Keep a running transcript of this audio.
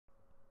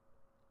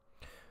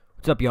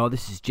What's up, y'all?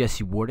 This is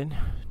Jesse Warden.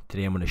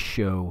 Today I'm going to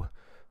show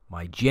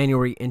my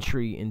January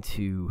entry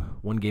into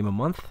one game a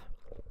month.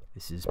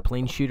 This is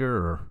PlaneShooter,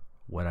 or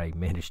what I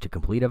managed to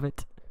complete of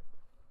it.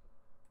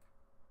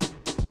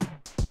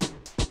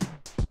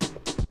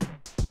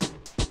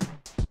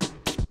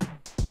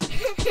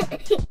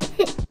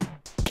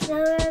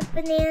 No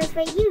bananas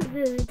for you,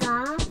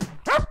 Rudolph.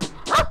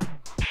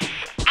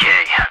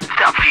 Okay,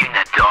 stop feeding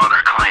that dog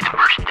our client's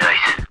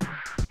merchandise.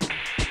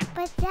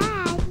 But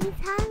Dad, he's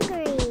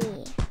hungry.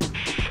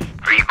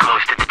 Are you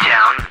close to the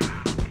town?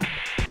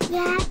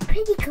 Yeah,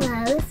 pretty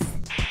close.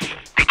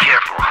 Be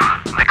careful.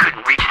 I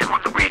couldn't reach them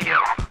on the radio.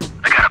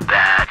 I got a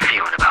bad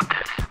feeling about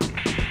this.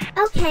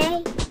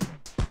 Okay.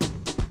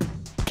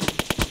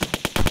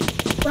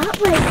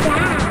 What was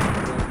that?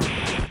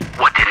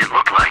 What did it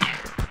look like?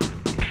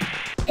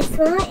 A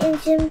small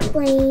engine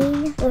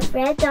plane with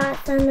red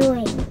dots on the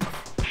wings.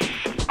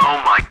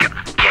 Oh my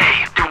god.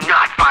 Okay, do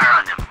not fire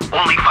on them.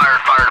 Only fire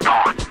fired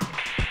upon.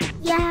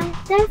 Yeah,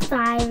 they're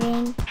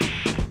firing.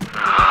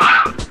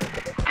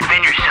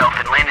 Defend yourself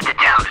and land into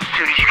town as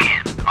soon as you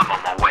can. I'm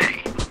on my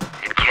way.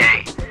 And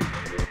Kay,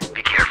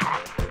 be careful.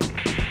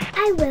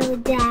 I will,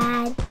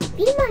 Dad.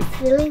 We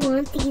must really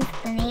want these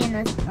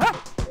bananas.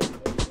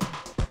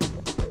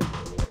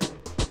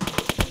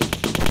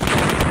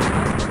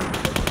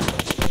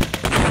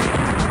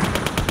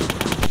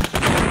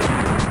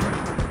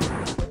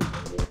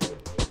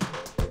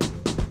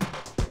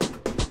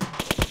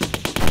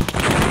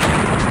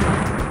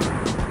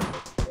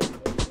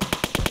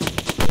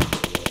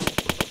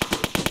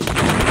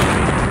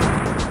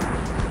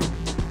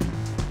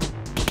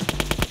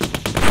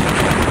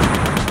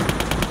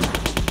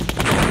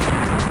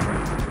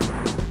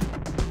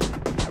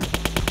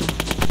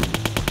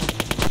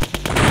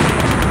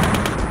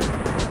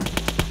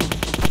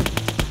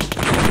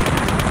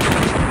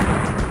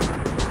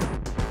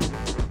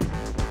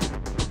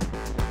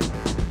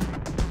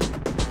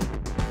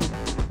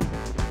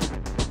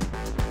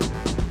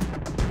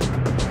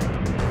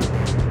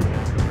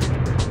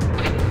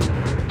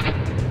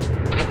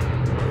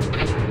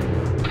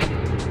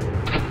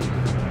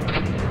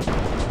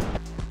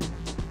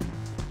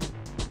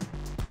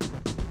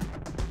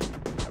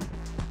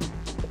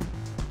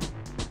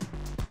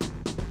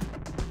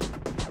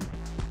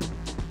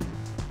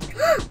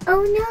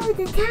 Oh no,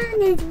 the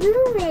town is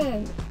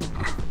ruined!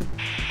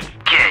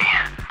 Kay,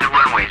 the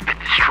runway's been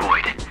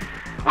destroyed.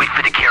 Wait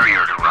for the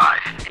carrier to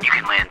arrive, and you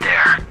can land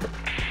there.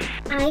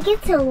 I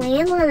get to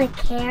land on a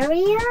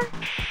carrier?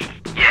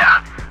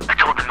 Yeah, I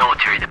told the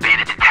military the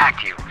bandits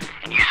attacked you,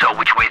 and you saw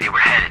which way they were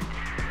headed.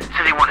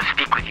 So they want to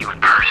speak with you in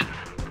person.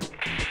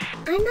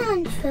 I'm not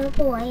in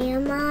trouble,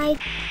 am I?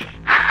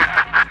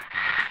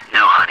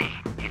 No, honey,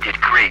 you did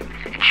great,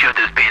 and showed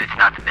those bandits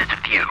not to mess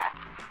with you.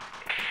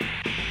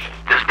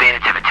 Those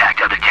bandits have attacked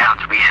other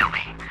towns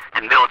recently.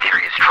 The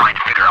military is trying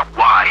to figure out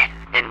why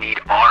and need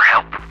our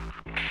help.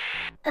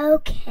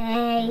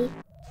 Okay.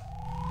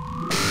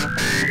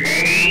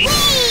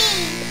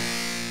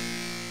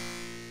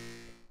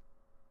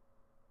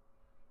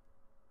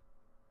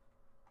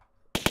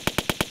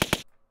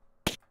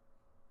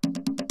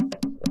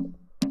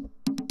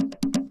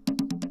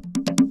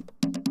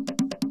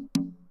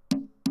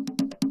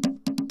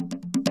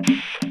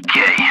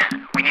 Okay,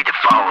 we need to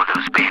follow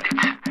those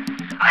bandits.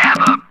 I have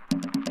a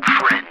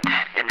friend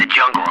in the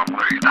jungle I'm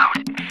worried about.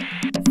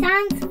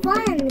 Sounds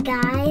fun,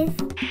 guys.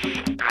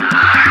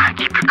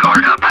 Keep your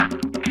guard up.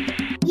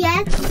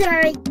 Yes,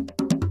 sir.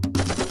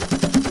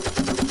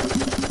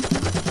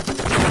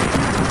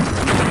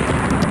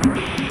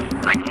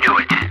 I knew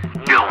it.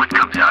 No one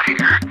comes out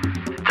here.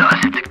 Thus,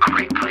 it's a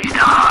great place to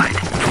hide.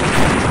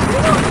 We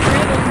don't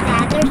hide in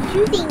that. They're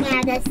shooting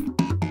at us.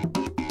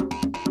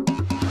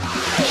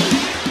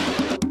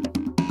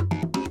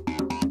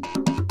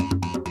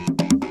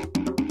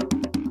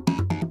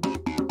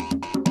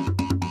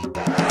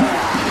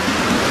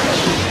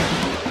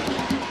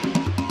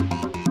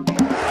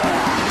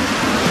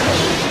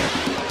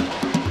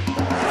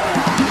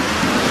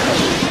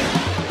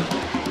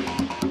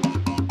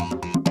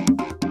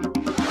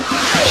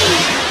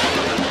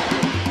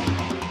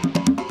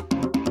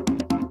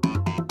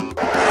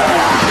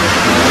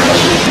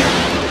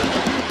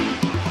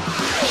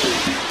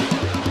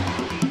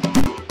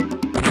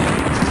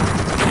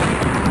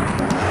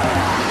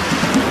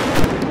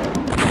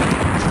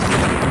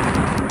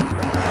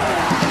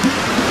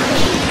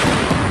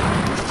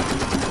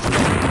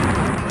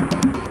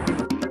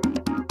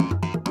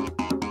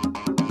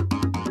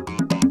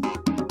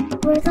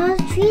 Where's all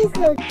the trees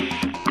go?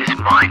 This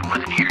mine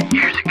wasn't here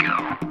years ago.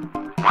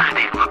 What are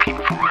they looking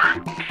for?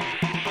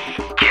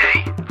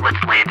 Okay,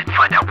 let's land and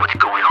find out what's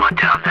going on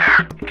down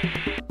there.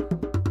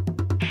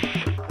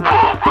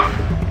 Whoa!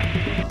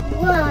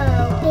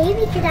 Whoa, maybe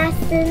we could ask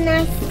the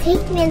nice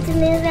tank man to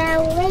move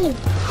out of the way.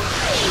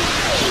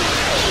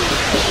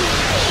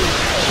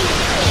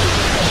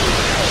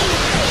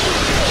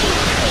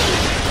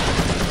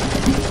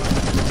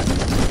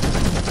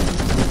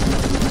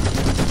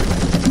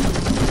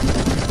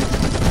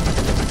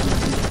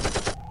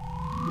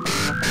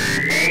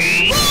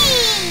 Whee!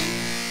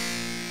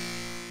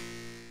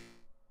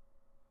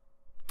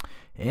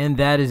 And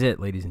that is it,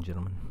 ladies and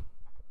gentlemen.